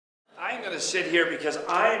I'm going to sit here because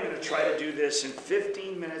I'm going to try to do this in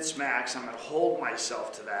 15 minutes max. I'm going to hold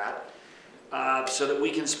myself to that so that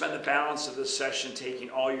we can spend the balance of this session taking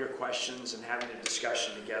all your questions and having a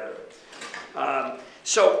discussion together.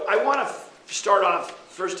 So I want to start off,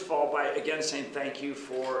 first of all, by again saying thank you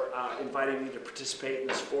for inviting me to participate in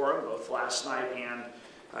this forum, both last night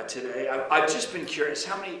and today. I've just been curious,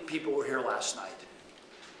 how many people were here last night?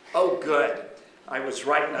 Oh, good. I was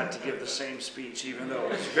right not to give the same speech, even though it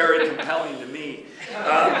was very compelling to me.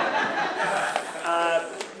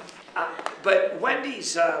 But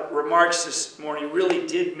Wendy's remarks this morning really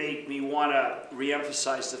did make me want to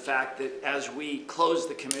reemphasize the fact that as we closed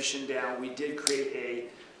the commission down, we did create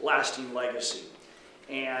a lasting legacy.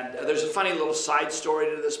 And there's a funny little side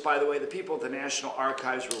story to this, by the way. The people at the National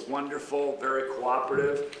Archives were wonderful, very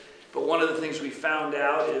cooperative. But one of the things we found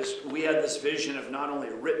out is we had this vision of not only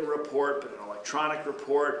a written report, but an electronic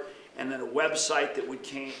report, and then a website that would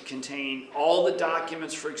contain all the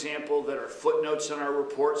documents, for example, that are footnotes in our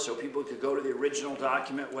report, so people could go to the original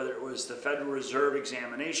document, whether it was the Federal Reserve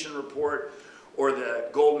examination report, or the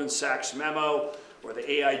Goldman Sachs memo, or the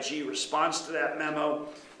AIG response to that memo.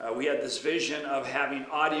 We had this vision of having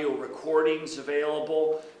audio recordings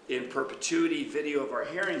available in perpetuity, video of our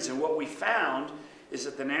hearings, and what we found is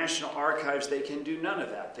that the National Archives, they can do none of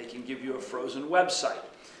that. They can give you a frozen website.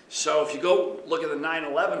 So if you go look at the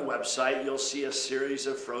 9/11 website, you'll see a series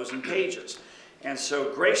of frozen pages. And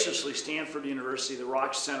so graciously, Stanford University, the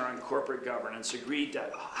Rock Center on Corporate Governance, agreed to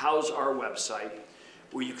house our website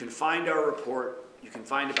where you can find our report. You can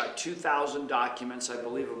find about 2,000 documents, I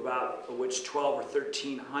believe about which 1,200 or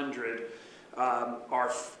 1,300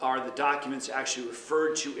 are the documents actually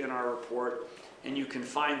referred to in our report. And you can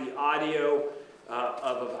find the audio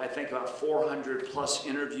of, I think, about 400 plus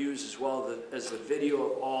interviews, as well as the video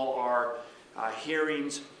of all our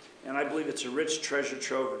hearings. And I believe it's a rich treasure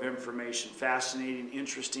trove of information, fascinating,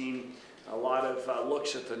 interesting, a lot of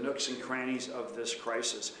looks at the nooks and crannies of this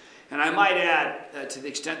crisis. And I might add, to the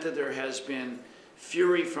extent that there has been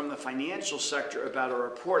fury from the financial sector about our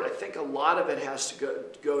report, I think a lot of it has to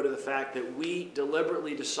go to the fact that we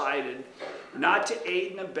deliberately decided not to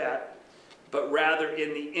aid and abet, but rather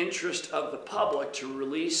in the interest of the public to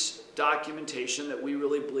release documentation that we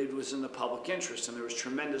really believed was in the public interest. And there was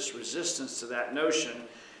tremendous resistance to that notion.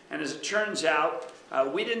 And as it turns out,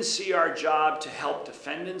 we didn't see our job to help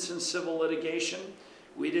defendants in civil litigation.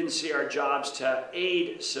 We didn't see our jobs to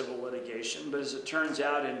aid civil litigation. But as it turns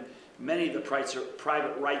out, in many of the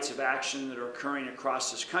private rights of action that are occurring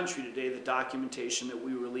across this country today, the documentation that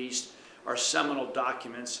we released are seminal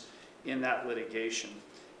documents in that litigation.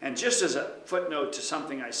 And just as a footnote to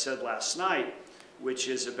something I said last night, which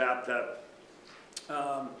is about the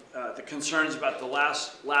concerns about the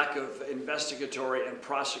lack of investigatory and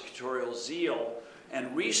prosecutorial zeal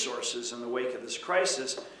and resources in the wake of this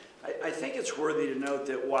crisis, I think it's worthy to note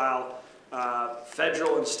that while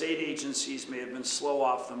federal and state agencies may have been slow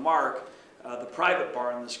off the mark, the private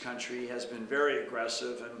bar in this country has been very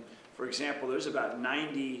aggressive. And for example, there's about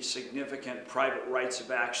 90 significant private rights of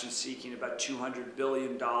action seeking about $200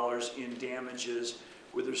 billion in damages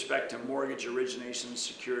with respect to mortgage origination and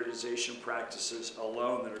securitization practices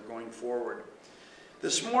alone that are going forward.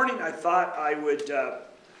 This morning, I thought I would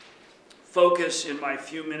focus in my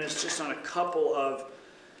few minutes just on a couple of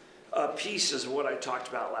pieces of what I talked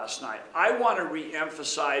about last night. I want to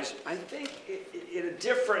re-emphasize, I think, in a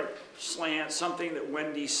different slant, something that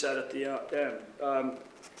Wendy said at the end.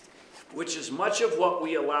 Which is much of what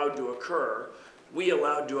we allowed to occur, we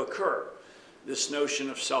allowed to occur. This notion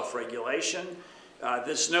of self-regulation,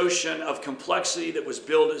 this notion of complexity that was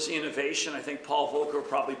billed as innovation. I think Paul Volcker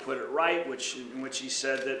probably put it right, in which he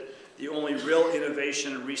said that the only real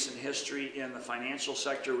innovation in recent history in the financial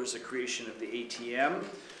sector was the creation of the ATM.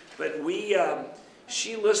 But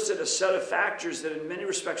she listed a set of factors that in many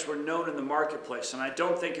respects were known in the marketplace, and I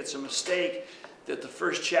don't think it's a mistake that the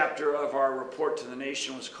first chapter of our report to the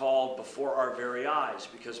nation was called Before Our Very Eyes,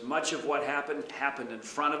 because much of what happened in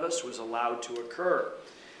front of us, was allowed to occur.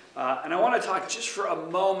 And I want to talk just for a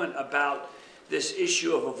moment about this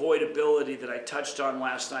issue of avoidability that I touched on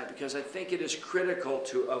last night, because I think it is critical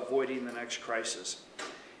to avoiding the next crisis.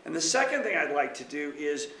 And the second thing I'd like to do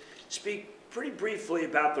is speak pretty briefly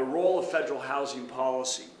about the role of federal housing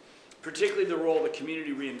policy, particularly the role of the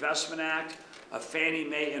Community Reinvestment Act, of Fannie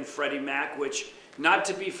Mae and Freddie Mac, which, not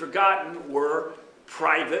to be forgotten, were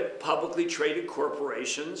private, publicly traded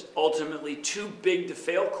corporations, ultimately too big to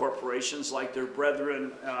fail corporations like their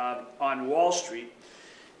brethren on Wall Street.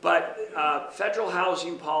 But federal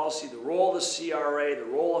housing policy, the role of the CRA, the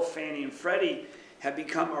role of Fannie and Freddie have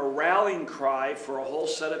become a rallying cry for a whole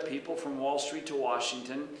set of people from Wall Street to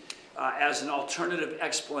Washington as an alternative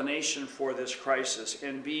explanation for this crisis,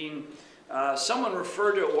 and being someone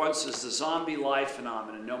referred to it once as the zombie lie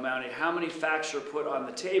phenomenon. No matter how many facts are put on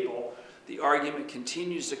the table, the argument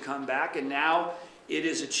continues to come back, and now it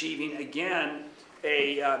is achieving again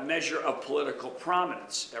a measure of political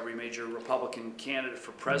prominence. Every major Republican candidate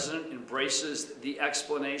for president embraces the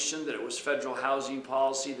explanation that it was federal housing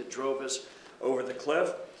policy that drove us over the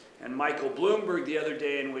cliff. And Michael Bloomberg, the other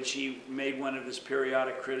day, in which he made one of his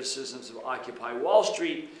periodic criticisms of Occupy Wall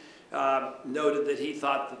Street, noted that he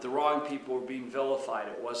thought that the wrong people were being vilified.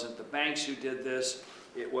 It wasn't the banks who did this.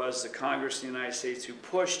 It was the Congress of the United States who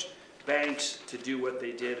pushed banks to do what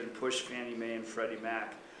they did and pushed Fannie Mae and Freddie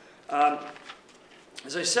Mac.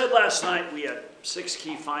 As I said last night, we had 6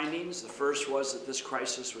 key findings. The first was that this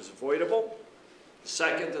crisis was avoidable.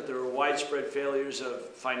 Second, that there were widespread failures of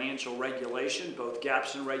financial regulation, both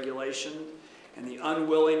gaps in regulation and the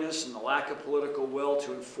unwillingness and the lack of political will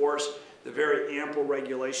to enforce the very ample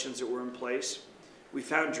regulations that were in place. We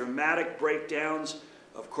found dramatic breakdowns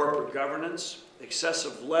of corporate governance,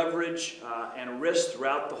 excessive leverage and risk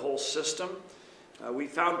throughout the whole system. We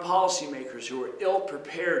found policymakers who were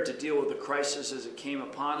ill-prepared to deal with the crisis as it came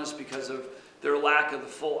upon us because of their lack of the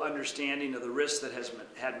full understanding of the risk that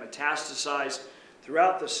had metastasized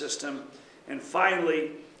throughout the system. And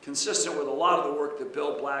finally, consistent with a lot of the work that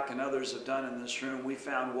Bill Black and others have done in this room, we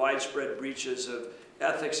found widespread breaches of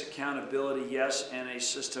ethics, accountability, yes, and a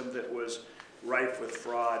system that was rife with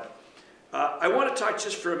fraud. I want to talk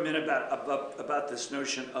just for a minute about this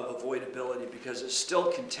notion of avoidability, because it's still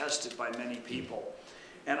contested by many people.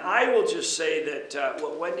 And I will just say that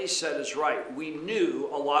what Wendy said is right. We knew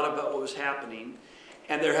a lot about what was happening,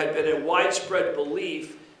 and there had been a widespread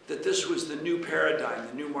belief that this was the new paradigm,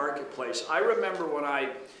 the new marketplace. I remember when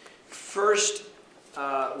I first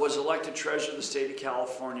was elected treasurer of the state of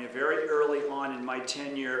California, very early on in my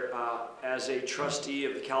tenure as a trustee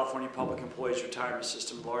of the California Public Employees Retirement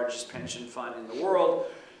System, the largest pension fund in the world.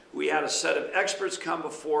 We had a set of experts come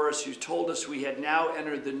before us who told us we had now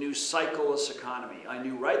entered the new cycleless economy. I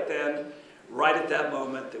knew right then, right at that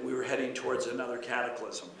moment, that we were heading towards another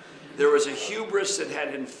cataclysm. There was a hubris that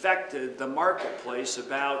had infected the marketplace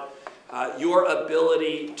about your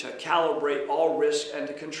ability to calibrate all risks and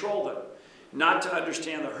to control them. Not to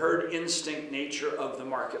understand the herd instinct nature of the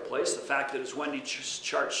marketplace, the fact that, as Wendy's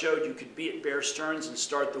chart showed, you could be at Bear Stearns and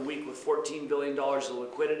start the week with $14 billion of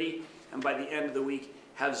liquidity, and by the end of the week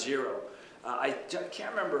have zero. I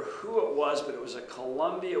can't remember who it was, but it was at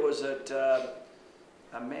Columbia, it was at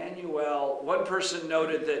Emmanuel. One person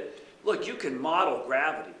noted that, look, you can model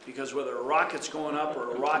gravity, because whether a rocket's going up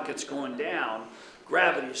or a rocket's going down,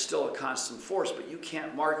 gravity is still a constant force, but you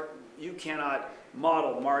cannot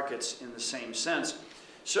model markets in the same sense.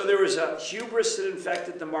 So there was a hubris that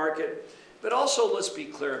infected the market, but also let's be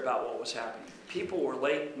clear about what was happening. People were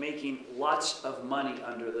making lots of money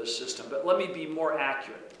under this system, but let me be more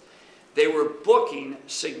accurate. They were booking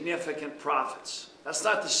significant profits. That's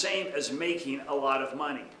not the same as making a lot of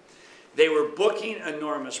money. They were booking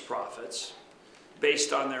enormous profits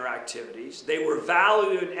based on their activities. They were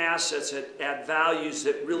valuing assets at values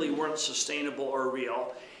that really weren't sustainable or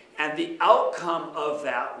real. And the outcome of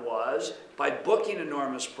that was, by booking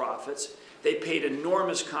enormous profits, they paid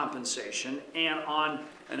enormous compensation, and on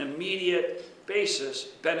an immediate basis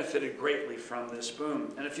benefited greatly from this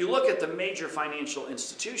boom. And if you look at the major financial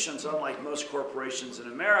institutions, unlike most corporations in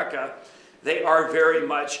America, they are very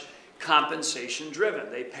much compensation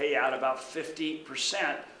driven. They pay out about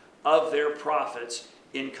 50% of their profits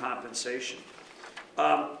in compensation.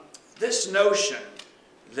 This notion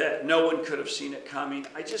that no one could have seen it coming,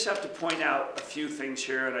 I just have to point out a few things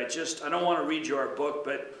here, and I don't want to read you our book,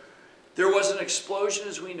 but there was an explosion,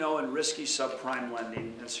 as we know, in risky subprime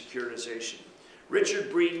lending and securitization.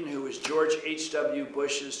 Richard Breeden, who was George H.W.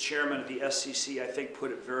 Bush's chairman of the FCIC, I think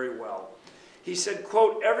put it very well. He said,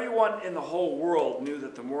 quote, "Everyone in the whole world knew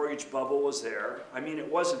that the mortgage bubble was there. I mean, it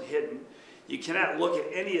wasn't hidden. You cannot look at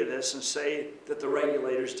any of this and say that the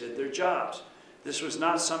regulators did their jobs. This was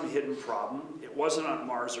not some hidden problem. It wasn't on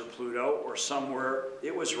Mars or Pluto or somewhere.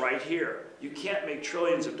 It was right here. You can't make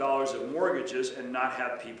trillions of dollars of mortgages and not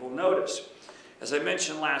have people notice." As I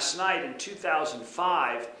mentioned last night, in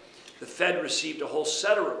 2005, the Fed received a whole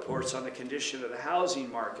set of reports on the condition of the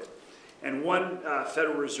housing market. And one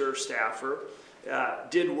Federal Reserve staffer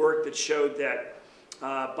did work that showed that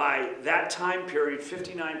by that time period,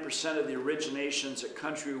 59% of the originations at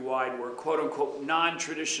Countrywide were quote-unquote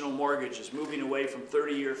non-traditional mortgages, moving away from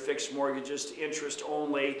 30-year fixed mortgages to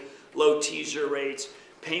interest-only, low teaser rates,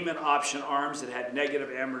 payment option arms that had negative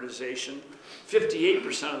amortization.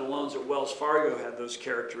 58% of the loans at Wells Fargo had those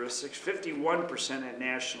characteristics, 51% at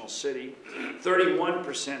National City,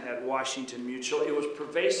 31% at Washington Mutual. It was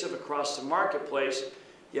pervasive across the marketplace,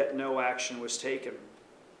 yet no action was taken.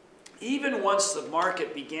 Even once the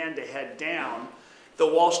market began to head down, the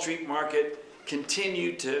Wall Street market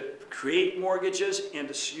continued to create mortgages and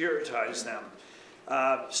to securitize them.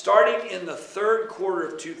 Starting in the third quarter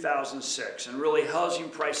of 2006, and really housing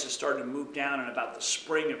prices started to move down in about the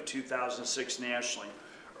spring of 2006 nationally.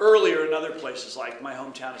 Earlier in other places like my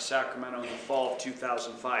hometown of Sacramento in the fall of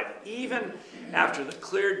 2005. Even after the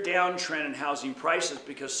clear downtrend in housing prices,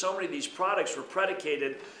 because so many of these products were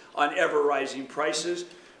predicated on ever-rising prices,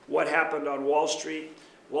 what happened on Wall Street?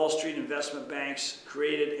 Wall Street investment banks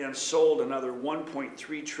created and sold another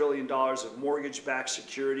 $1.3 trillion of mortgage-backed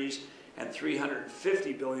securities and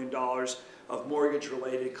 $350 billion of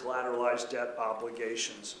mortgage-related collateralized debt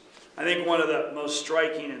obligations. I think one of the most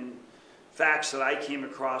striking facts that I came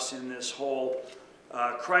across in this whole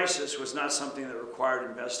crisis was not something that required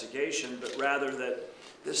investigation, but rather that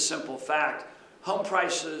this simple fact, home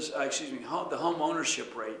prices, the home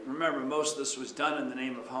ownership rate, remember most of this was done in the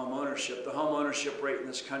name of home ownership. The home ownership rate in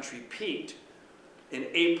this country peaked in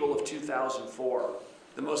April of 2004.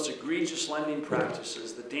 The most egregious lending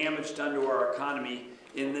practices, the damage done to our economy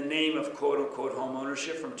in the name of quote-unquote home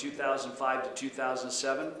ownership from 2005 to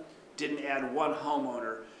 2007 didn't add one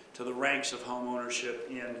homeowner to the ranks of home ownership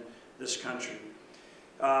in this country.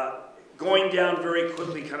 Going down very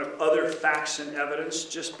quickly, kind of other facts and evidence,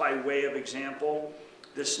 just by way of example,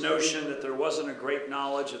 this notion that there wasn't a great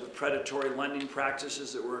knowledge of the predatory lending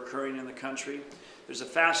practices that were occurring in the country. There's a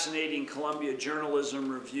fascinating Columbia Journalism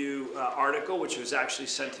Review article, which was actually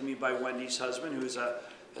sent to me by Wendy's husband, who is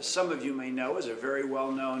as some of you may know, is a very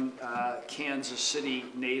well-known Kansas City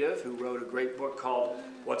native who wrote a great book called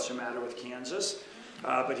What's the Matter with Kansas?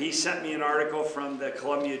 But he sent me an article from the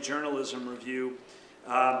Columbia Journalism Review,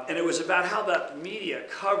 and it was about how the media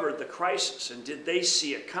covered the crisis and did they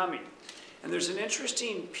see it coming. And there's an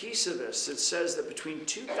interesting piece of this that says that between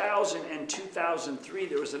 2000 and 2003,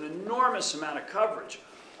 there was an enormous amount of coverage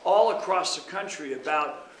all across the country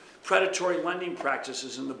about predatory lending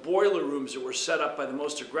practices in the boiler rooms that were set up by the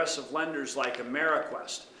most aggressive lenders like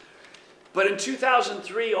Ameriquest. But in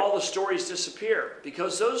 2003, all the stories disappear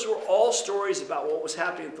because those were all stories about what was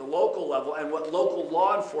happening at the local level and what local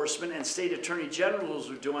law enforcement and state attorney generals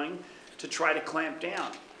were doing to try to clamp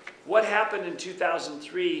down. What happened in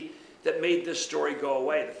 2003 that made this story go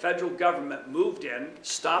away? The federal government moved in,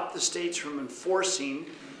 stopped the states from enforcing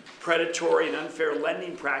predatory and unfair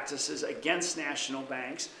lending practices against national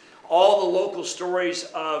banks. All the local stories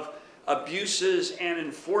of abuses and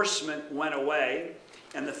enforcement went away,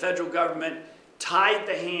 and the federal government tied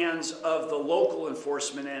the hands of the local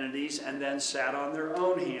enforcement entities and then sat on their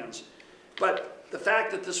own hands. But the fact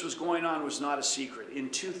that this was going on was not a secret. In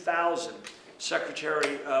 2000,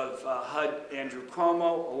 Secretary of HUD Andrew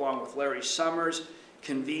Cuomo, along with Larry Summers,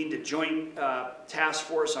 convened a joint task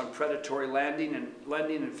force on predatory lending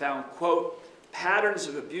and found, quote, patterns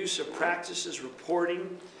of abusive practices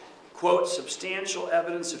reporting, quote, substantial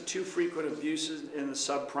evidence of too frequent abuses in the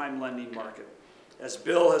subprime lending market. As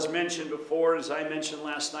Bill has mentioned before, as I mentioned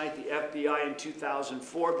last night, the FBI in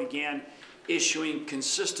 2004 began issuing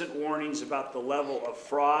consistent warnings about the level of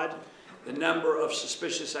fraud, the number of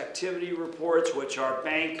suspicious activity reports, which are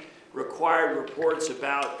bank-required reports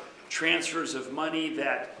about transfers of money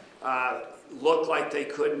that look like they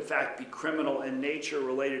could, in fact, be criminal in nature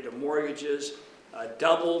related to mortgages,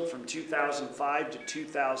 doubled from 2005 to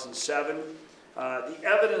 2007. The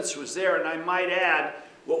evidence was there, and I might add,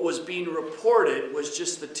 what was being reported was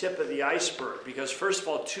just the tip of the iceberg, because first of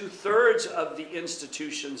all, 2/3 of the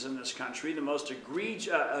institutions in this country, the most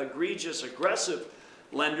egregious, aggressive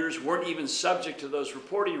lenders, weren't even subject to those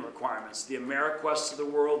reporting requirements. The Ameriquests of the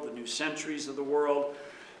world, the New Centuries of the world.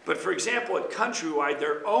 But for example, at Countrywide,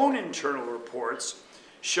 their own internal reports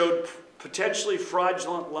showed potentially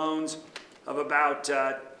fraudulent loans of about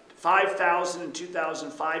 5,000 in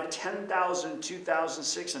 2005, 10,000 in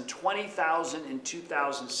 2006, and 20,000 in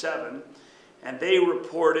 2007. And they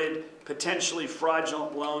reported potentially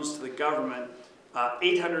fraudulent loans to the government,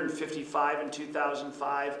 855 in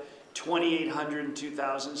 2005, 2,800 in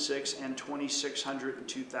 2006, and 2,600 in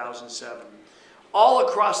 2007. All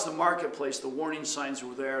across the marketplace, the warning signs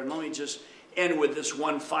were there. And let me just end with this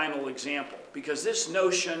one final example, because this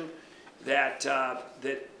notion that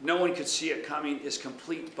no one could see it coming is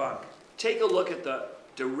complete bunk. Take a look at the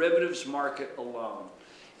derivatives market alone.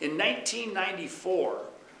 In 1994,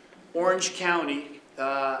 Orange County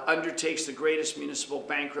undertakes the greatest municipal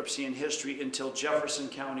bankruptcy in history until Jefferson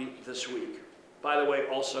County this week. By the way,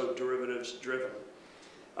 also derivatives driven.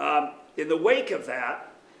 In the wake of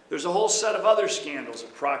that, there's a whole set of other scandals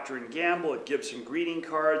at Procter & Gamble, at Gibson Greeting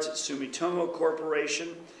Cards, at Sumitomo Corporation.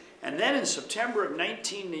 And then in September of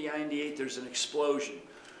 1998, there's an explosion.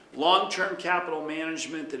 Long-term capital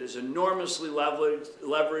management that is enormously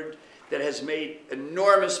leveraged, that has made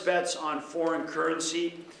enormous bets on foreign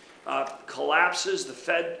currency, collapses. The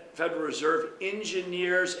Federal Reserve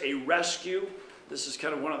engineers a rescue. This is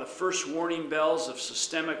kind of one of the first warning bells of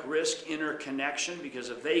systemic risk interconnection, because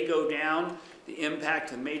if they go down, the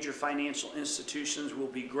impact on major financial institutions will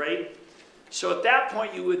be great. So at that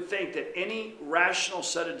point, you would think that any rational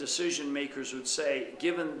set of decision makers would say,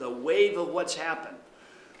 given the wave of what's happened,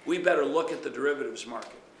 we better look at the derivatives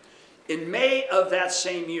market. In May of that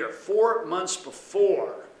same year, 4 months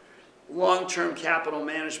before long-term capital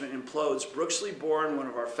management implodes, Brooksley Bourne, one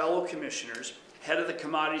of our fellow commissioners, head of the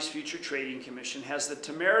Commodities Future Trading Commission, has the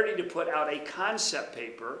temerity to put out a concept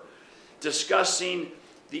paper discussing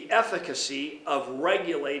the efficacy of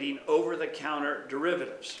regulating over-the-counter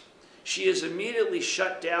derivatives. She is immediately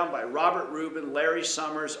shut down by Robert Rubin, Larry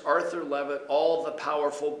Summers, Arthur Levitt, all the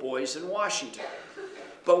powerful boys in Washington.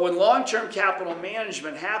 But when long-term capital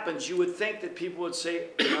management happens, you would think that people would say,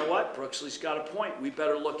 you know what, Brooksley's got a point, we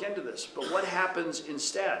better look into this. But what happens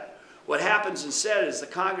instead? What happens instead is the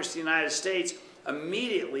Congress of the United States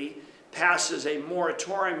immediately passes a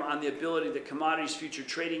moratorium on the ability of the Commodities Future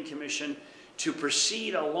Trading Commission to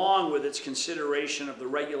proceed along with its consideration of the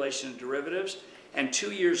regulation of derivatives. And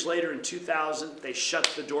 2 years later, in 2000, they shut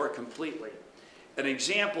the door completely. An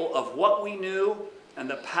example of what we knew and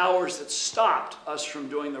the powers that stopped us from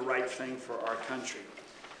doing the right thing for our country.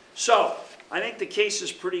 So, I think the case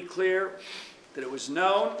is pretty clear that it was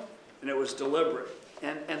known and it was deliberate.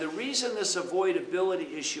 And the reason this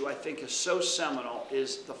avoidability issue, I think, is so seminal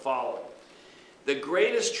is the following. The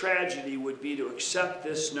greatest tragedy would be to accept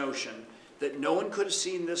this notion that no one could have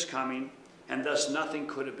seen this coming, and thus nothing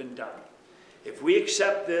could have been done. If we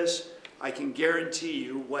accept this, I can guarantee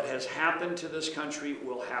you what has happened to this country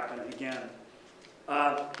will happen again.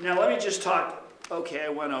 Now let me just talk, okay, I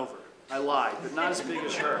went over. I lied, but not as big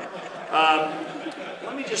as her.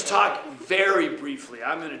 Let me just talk very briefly.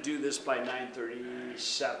 I'm going to do this by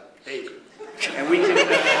 9:37, 8. And we can,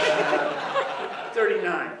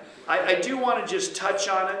 39. I do want to just touch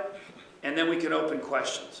on it, and then we can open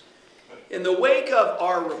questions. In the wake of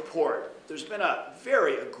our report, there's been a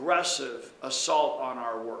very aggressive assault on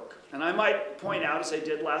our work. And I might point out, as I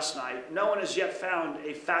did last night, no one has yet found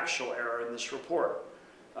a factual error in this report.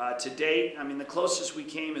 To date, I mean, the closest we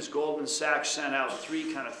came is Goldman Sachs sent out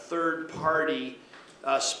 3 kind of third-party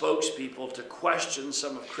spokespeople to question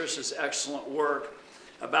some of Chris's excellent work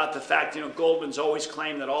about the fact, you know, Goldman's always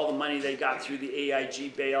claimed that all the money they got through the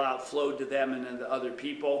AIG bailout flowed to them and then to other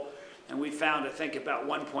people. And we found, I think, about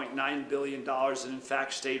 $1.9 billion that in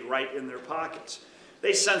fact stayed right in their pockets.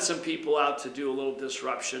 They sent some people out to do a little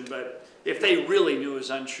disruption, but if they really knew it was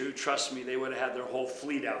untrue, trust me, they would have had their whole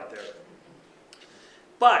fleet out there.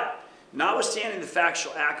 But notwithstanding the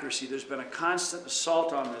factual accuracy, there's been a constant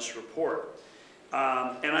assault on this report.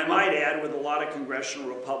 And I might add, with a lot of congressional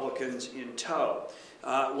Republicans in tow.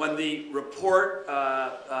 When the report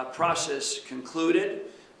process concluded,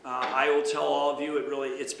 I will tell all of you,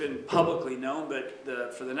 it's been publicly known,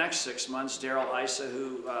 but for the next 6 months, Darrell Issa,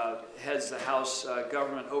 who heads the House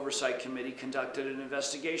Government Oversight Committee, conducted an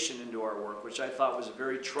investigation into our work, which I thought was a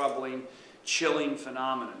very troubling, chilling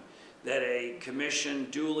phenomenon, that a commission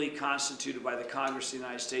duly constituted by the Congress of the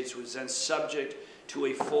United States was then subject to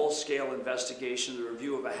a full-scale investigation, the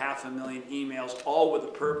review of 500,000 emails, all with the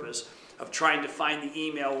purpose of trying to find the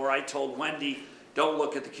email where I told Wendy, don't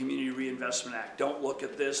look at the Community Reinvestment Act, don't look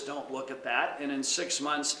at this, don't look at that. And in 6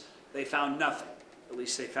 months, they found nothing. At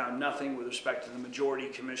least they found nothing with respect to the majority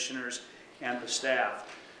commissioners and the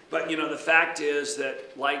staff. But, you know, the fact is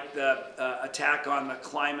that, like the attack on the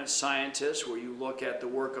climate scientists, where you look at the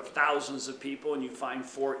work of thousands of people and you find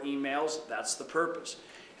 4 emails, that's the purpose.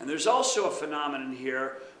 And there's also a phenomenon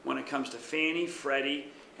here when it comes to Fannie,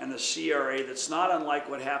 Freddie, and the CRA that's not unlike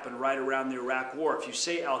what happened right around the Iraq War. If you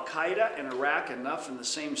say Al-Qaeda and Iraq enough in the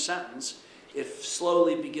same sentence, it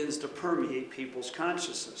slowly begins to permeate people's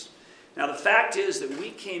consciousness. Now, the fact is that we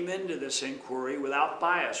came into this inquiry without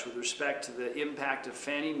bias with respect to the impact of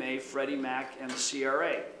Fannie Mae, Freddie Mac, and the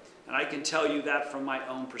CRA. And I can tell you that from my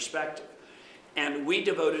own perspective. And we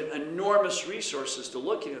devoted enormous resources to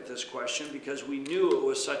looking at this question because we knew it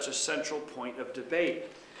was such a central point of debate.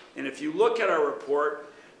 And if you look at our report,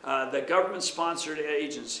 The government-sponsored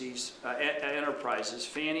agencies, enterprises,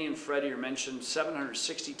 Fannie and Freddie are mentioned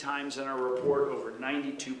 760 times in our report, over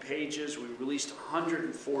 92 pages. We released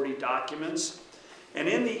 140 documents. And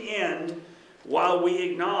in the end, while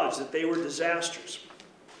we acknowledge that they were disasters,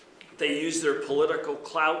 they used their political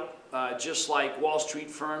clout, just like Wall Street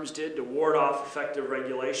firms did, to ward off effective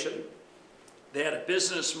regulation. They had a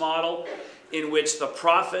business model in which the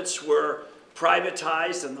profits were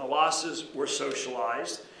privatized and the losses were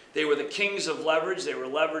socialized. They were the kings of leverage. They were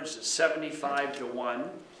leveraged at 75 to 1.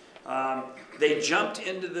 They jumped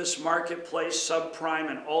into this marketplace, subprime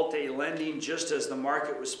and Alt-A lending, just as the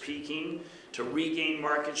market was peaking, to regain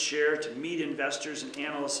market share, to meet investors and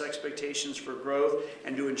analysts' expectations for growth,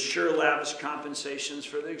 and to ensure lavish compensations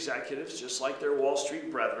for the executives, just like their Wall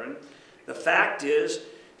Street brethren. The fact is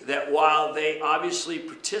that while they obviously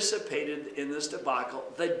participated in this debacle,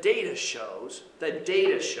 the data shows that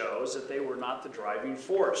they were not the driving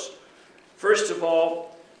force. First of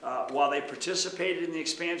all, while they participated in the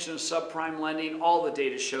expansion of subprime lending, all the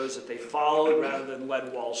data shows that they followed rather than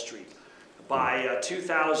led Wall Street. By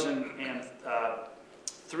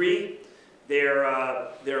 2003,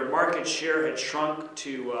 their market share had shrunk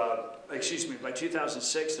to, by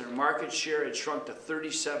 2006, their market share had shrunk to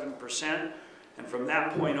 37%. And from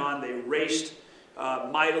that point on, they raced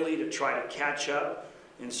mightily to try to catch up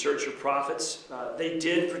in search of profits. They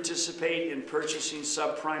did participate in purchasing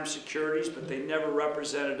subprime securities, but they never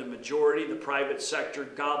represented a majority. The private sector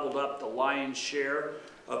gobbled up the lion's share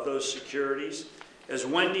of those securities. As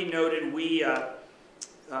Wendy noted, we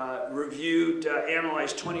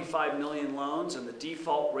analyzed 25 million loans, and the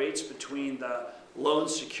default rates between the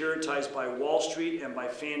loans securitized by Wall Street and by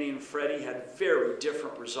Fannie and Freddie had very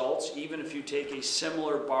different results. Even if you take a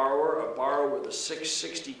similar borrower, a borrower with a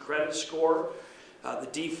 660 credit score, the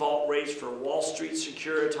default rates for Wall Street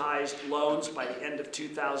securitized loans by the end of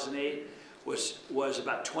 2008 was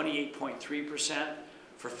about 28.3%.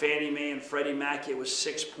 For Fannie Mae and Freddie Mac, it was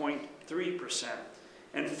 6.3%.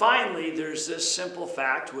 And finally, there's this simple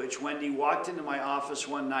fact, which Wendy walked into my office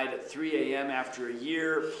one night at 3 a.m. after a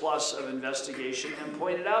year plus of investigation and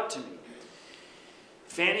pointed out to me.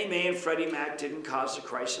 Fannie Mae and Freddie Mac didn't cause the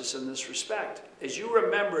crisis in this respect. As you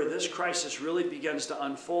remember, this crisis really begins to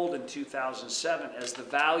unfold in 2007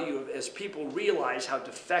 as people realize how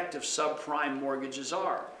defective subprime mortgages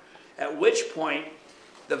are. At which point,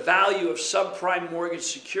 the value of subprime mortgage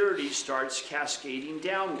securities starts cascading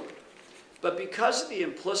downward. But because of the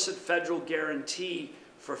implicit federal guarantee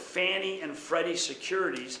for Fannie and Freddie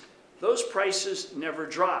securities, those prices never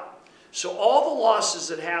drop. So all the losses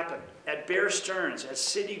that happened at Bear Stearns, at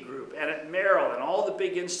Citigroup, and at Merrill, and all the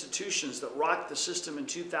big institutions that rocked the system in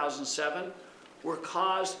 2007 were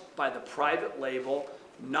caused by the private label,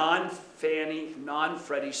 non-Fannie,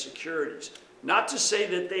 non-Freddie securities. Not to say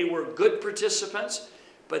that they were good participants,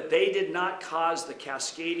 but they did not cause the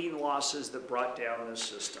cascading losses that brought down this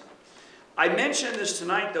system. I mention this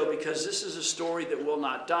tonight, though, because this is a story that will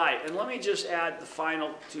not die. And let me just add the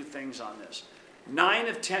final two things on this. 9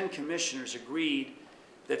 of 10 commissioners agreed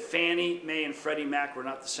that Fannie Mae and Freddie Mac were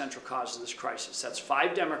not the central cause of this crisis. That's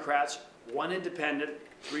 5 Democrats, 1 independent,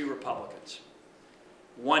 3 Republicans.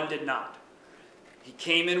 1 did not. He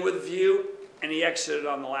came in with a view, and he exited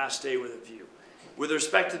on the last day with a view. With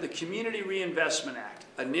respect to the Community Reinvestment Act,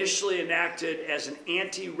 initially enacted as an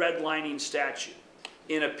anti-redlining statute,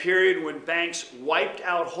 in a period when banks wiped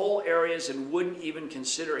out whole areas and wouldn't even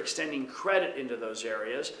consider extending credit into those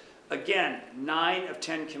areas. Again, 9 of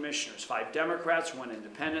 10 commissioners, 5 Democrats, 1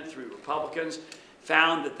 independent, 3 Republicans,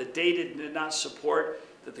 found that the data did not support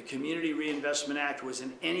that the Community Reinvestment Act was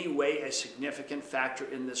in any way a significant factor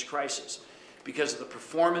in this crisis because of the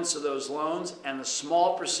performance of those loans and the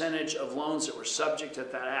small percentage of loans that were subject to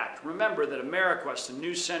that act. Remember that AmeriQuest and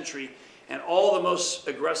New Century and all the most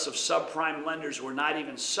aggressive subprime lenders were not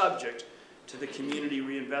even subject to the Community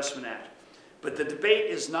Reinvestment Act. But the debate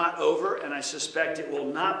is not over, and I suspect it will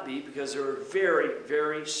not be, because there are very,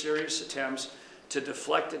 very serious attempts to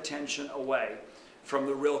deflect attention away from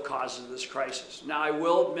the real causes of this crisis. Now, I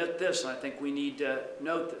will admit this, and I think we need to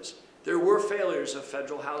note this. There were failures of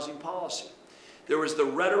federal housing policy. There was the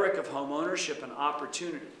rhetoric of home ownership and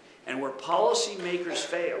opportunity, and where policymakers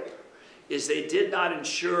failed is they did not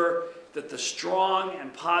ensure that the strong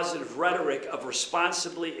and positive rhetoric of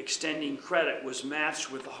responsibly extending credit was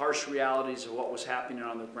matched with the harsh realities of what was happening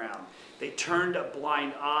on the ground. They turned a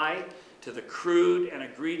blind eye to the crude and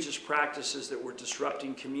egregious practices that were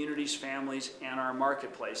disrupting communities, families, and our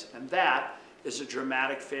marketplace. And that is a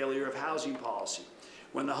dramatic failure of housing policy.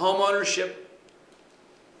 When the home ownership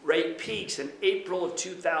rate peaks in April of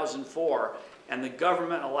 2004, and the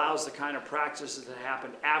government allows the kind of practices that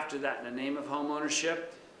happened after that in the name of home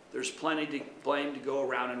ownership, there's plenty to blame to go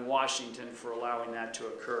around in Washington for allowing that to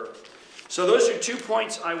occur. So those are 2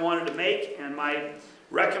 points I wanted to make, and my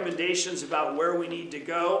recommendations about where we need to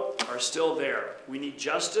go are still there. We need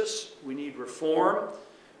justice, we need reform,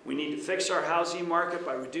 we need to fix our housing market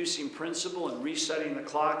by reducing principal and resetting the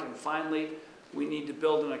clock, and finally, we need to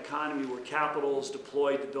build an economy where capital is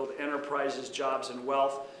deployed to build enterprises, jobs, and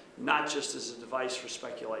wealth, not just as a device for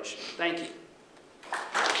speculation. Thank you.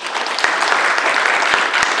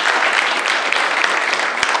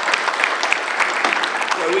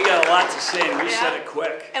 Well, we got a lot to say, and we said it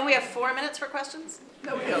quick. And we have 4 minutes for questions?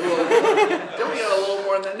 No, we got a little, don't we got a little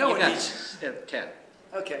more than that? No one needs. 10.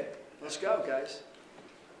 Okay, let's go, guys.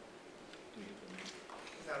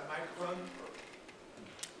 Is that a microphone?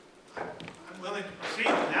 I'm willing to proceed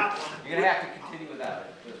without one. You're going to have to continue without it.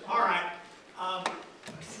 All right.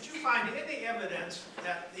 Did you find any evidence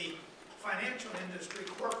that the financial industry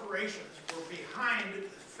corporations were behind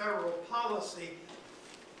the federal policy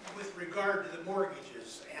with regard to the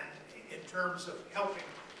mortgages and in terms of helping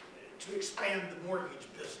to expand the mortgage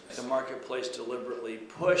business? The marketplace deliberately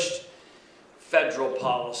pushed federal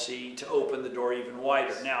policy to open the door even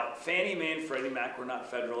wider. Now, Fannie Mae and Freddie Mac were not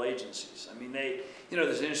federal agencies. I mean,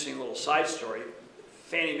 there's an interesting little side story.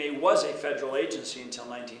 Fannie Mae was a federal agency until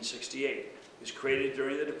 1968. It was created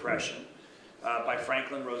during the Depression by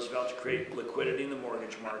Franklin Roosevelt to create liquidity in the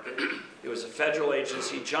mortgage market. It was a federal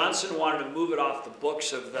agency. Johnson wanted to move it off the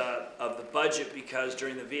books of the budget because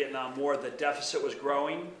during the Vietnam War, the deficit was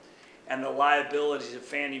growing and the liabilities of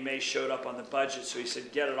Fannie Mae showed up on the budget, so he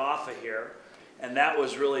said, get it off of here. And that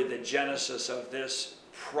was really the genesis of this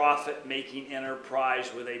profit-making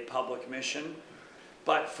enterprise with a public mission.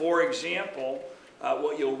 But for example,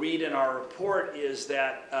 what you'll read in our report is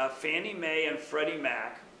that Fannie Mae and Freddie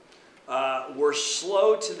Mac were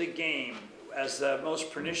slow to the game. As the most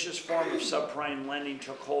pernicious form of subprime lending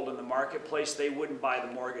took hold in the marketplace, they wouldn't buy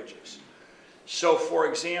the mortgages. So for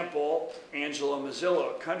example, Angelo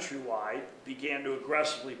Mazzillo at Countrywide began to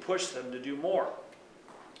aggressively push them to do more.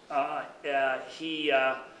 I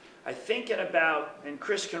think in about, and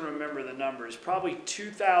Chris can remember the numbers, probably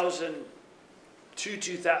 2002,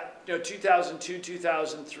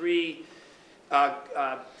 2003,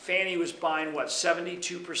 Fannie was buying, what,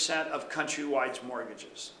 72% of Countrywide's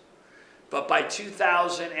mortgages. But by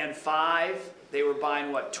 2005, they were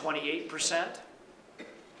buying, what, 28%? Much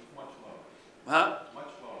lower. Huh?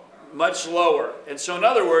 Much lower. Much lower. And so in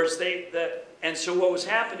other words, and so what was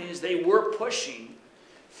happening is they were pushing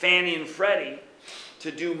Fannie and Freddie to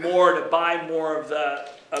do more, to buy more of the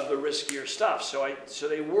riskier stuff. So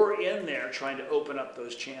they were in there trying to open up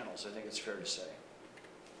those channels, I think it's fair to say.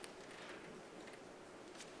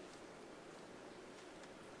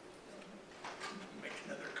 Make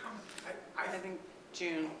another comment. I think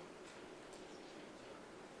June.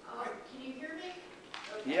 Can you hear me?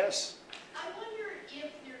 Okay. Yes. I wonder if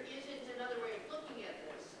there isn't another way of looking at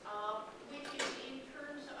this, which is in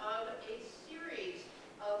terms of a series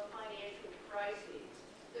of financial crises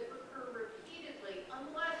that recur repeatedly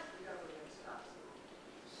unless the government stops them.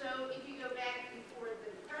 So if you go back before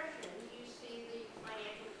the Depression, you see the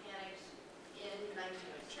financial panics in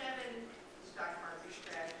 1907, the stock market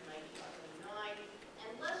crash in 1929,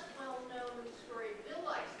 and less well-known story Bill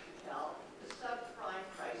likes to tell, the subprime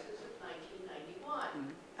crisis of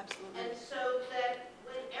 1991. Absolutely. And so that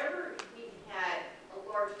whenever we had a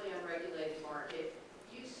largely unregulated market,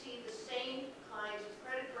 you see the same kinds of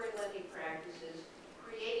predatory lending practices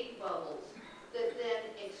creating bubbles that then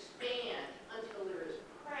expand until there is a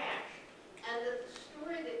crash. And the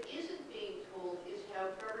story that isn't being told is how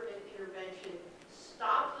government intervention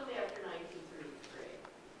stopped them after 1933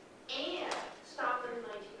 and stopped them in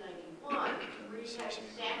 1991, where you had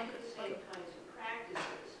exactly the same kinds of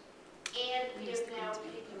practices. And we have now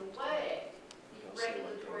taken away the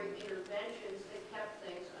regulatory interventions that kept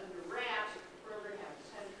things under wraps for over half a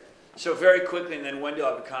century. So very quickly, and then Wendy will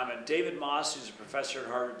have a comment. David Moss, who's a professor at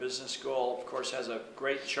Harvard Business School, of course, has a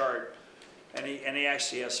great chart, and he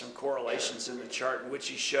actually has some correlations in the chart in which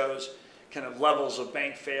he shows kind of levels of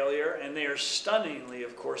bank failure, and they are stunningly,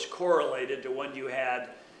 of course, correlated to when you had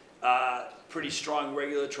pretty strong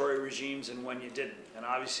regulatory regimes and when you didn't. And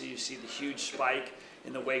obviously, you see the huge spike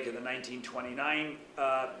in the wake of the 1929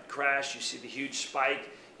 crash. You see the huge spike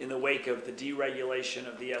in the wake of the deregulation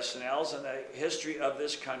of the S&Ls, and the history of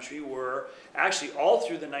this country were actually all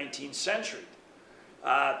through the 19th century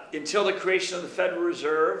until the creation of the Federal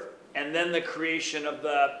Reserve, and then the creation of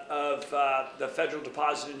the Federal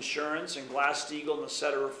Deposit Insurance and Glass-Steagall and the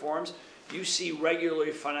set of reforms. You see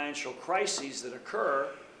regular financial crises that occur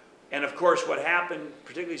And of course, what happened,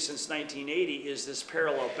 particularly since 1980, is this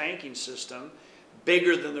parallel banking system,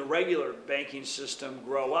 bigger than the regular banking system,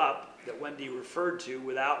 grow up, that Wendy referred to,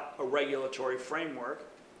 without a regulatory framework.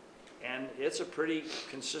 And it's a pretty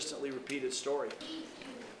consistently repeated story. Need to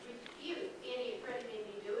refute any credit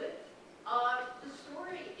maybe do it. The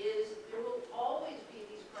story is there will always be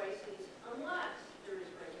these crises unless there is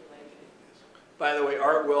regulation. By the way,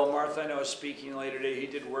 Art Wilmarth, I know, is speaking later today. He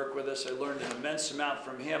did work with us. I learned an immense amount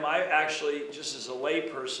from him. I actually, just as a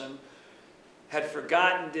layperson, had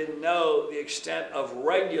forgotten, didn't know the extent of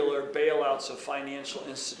regular bailouts of financial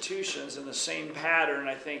institutions, in the same pattern.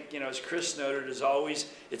 I think, as Chris noted, as always,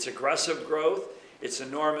 it's aggressive growth, it's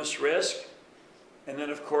enormous risk, and then,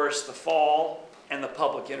 of course, the fall and the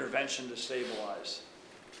public intervention to stabilize.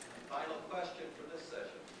 Final question for this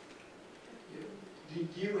session. Do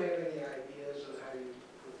you have any ideas of how you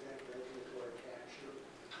prevent regulatory capture?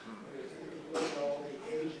 If you look at all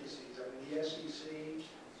the agencies, I mean, the SEC,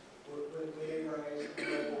 when they rise to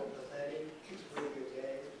the level of pathetic, it's a pretty good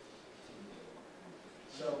day.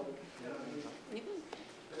 So,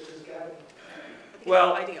 this has got to...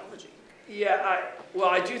 Well, Ideology. yeah,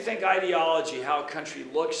 I do think ideology, how a country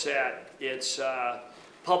looks at its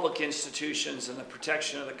public institutions and the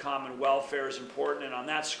protection of the common welfare, is important, and on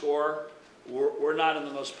that score, we're not in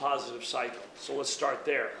the most positive cycle. So let's start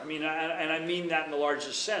there. I mean, and I mean that in the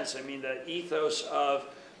largest sense. I mean, the ethos of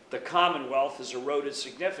the Commonwealth has eroded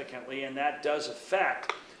significantly, and that does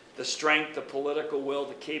affect the strength, the political will,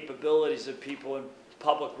 the capabilities of people in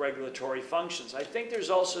public regulatory functions. I think there's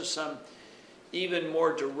also some even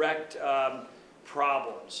more direct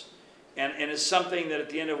problems. And it's something that at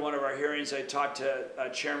the end of one of our hearings I talked to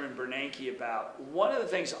Chairman Bernanke about. One of the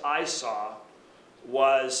things I saw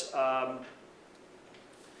was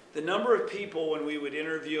the number of people, when we would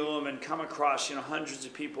interview them and come across, hundreds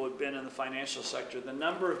of people who'd been in the financial sector, the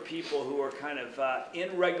number of people who are kind of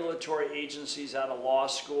in regulatory agencies out of law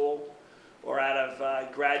school or out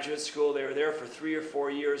of graduate school, they were there for 3 or 4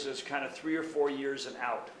 years. It was kind of 3 or 4 years and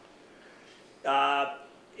out.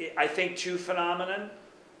 I think two phenomenon.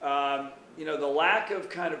 The lack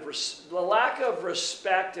of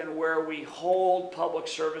respect and where we hold public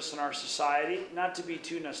service in our society. Not to be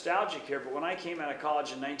too nostalgic here, but when I came out of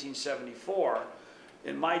college in 1974,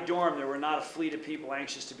 in my dorm there were not a fleet of people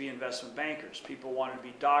anxious to be investment bankers. People wanted to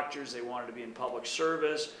be doctors, they wanted to be in public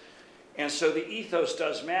service, and so the ethos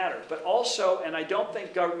does matter. But also, and I don't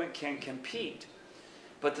think government can compete,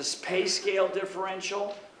 but this pay scale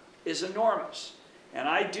differential is enormous. And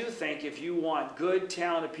I do think if you want good,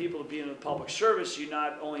 talented people to be in the public service, you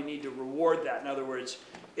not only need to reward that, in other words,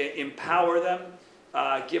 empower them,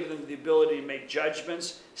 give them the ability to make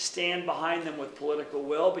judgments, stand behind them with political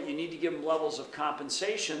will, but you need to give them levels of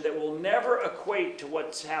compensation that will never equate to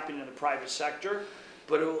what's happening in the private sector,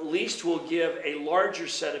 but at least will give a larger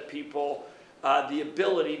set of people the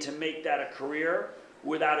ability to make that a career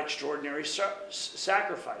without extraordinary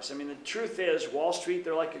sacrifice. I mean, the truth is, Wall Street,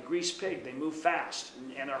 they're like a greased pig. They move fast,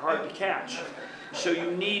 and they're hard to catch. So you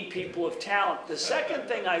need people of talent. The second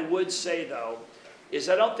thing I would say, though, is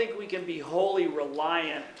I don't think we can be wholly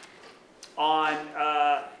reliant on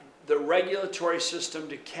the regulatory system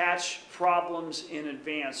to catch problems in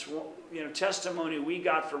advance. Testimony we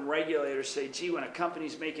got from regulators say, gee, when a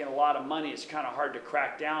company's making a lot of money, it's kind of hard to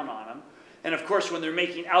crack down on them. And of course, when they're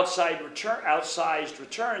making outsized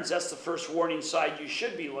returns, that's the first warning sign you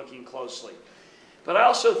should be looking closely. But I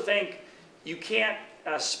also think you can't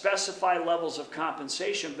specify levels of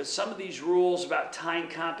compensation, but some of these rules about tying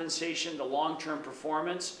compensation to long-term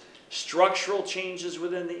performance, structural changes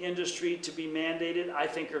within the industry to be mandated, I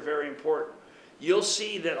think are very important. You'll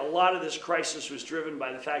see that a lot of this crisis was driven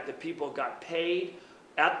by the fact that people got paid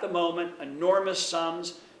at the moment enormous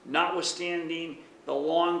sums, notwithstanding the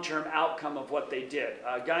long-term outcome of what they did.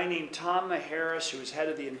 A guy named Tom Maharis, who was head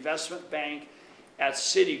of the investment bank at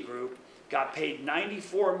Citigroup, got paid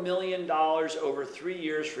 $94 million over 3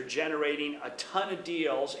 years for generating a ton of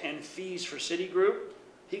deals and fees for Citigroup.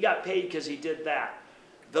 He got paid because he did that.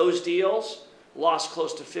 Those deals lost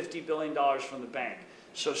close to $50 billion from the bank.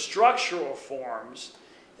 So structural reforms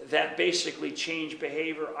that basically change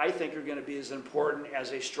behavior, I think, are going to be as important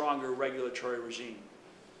as a stronger regulatory regime.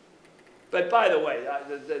 But by the way,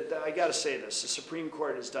 I got to say this, the Supreme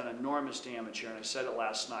Court has done enormous damage here, and I said it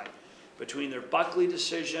last night. Between their Buckley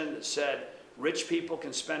decision that said rich people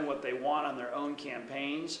can spend what they want on their own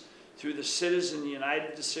campaigns, through the Citizen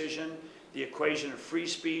United decision, the equation of free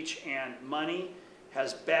speech and money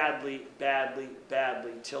has badly, badly,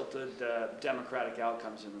 badly tilted democratic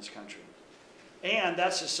outcomes in this country. And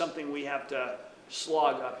that's just something we have to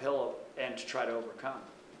slog uphill and to try to overcome.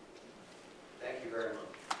 Thank you very much.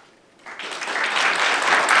 Thank you.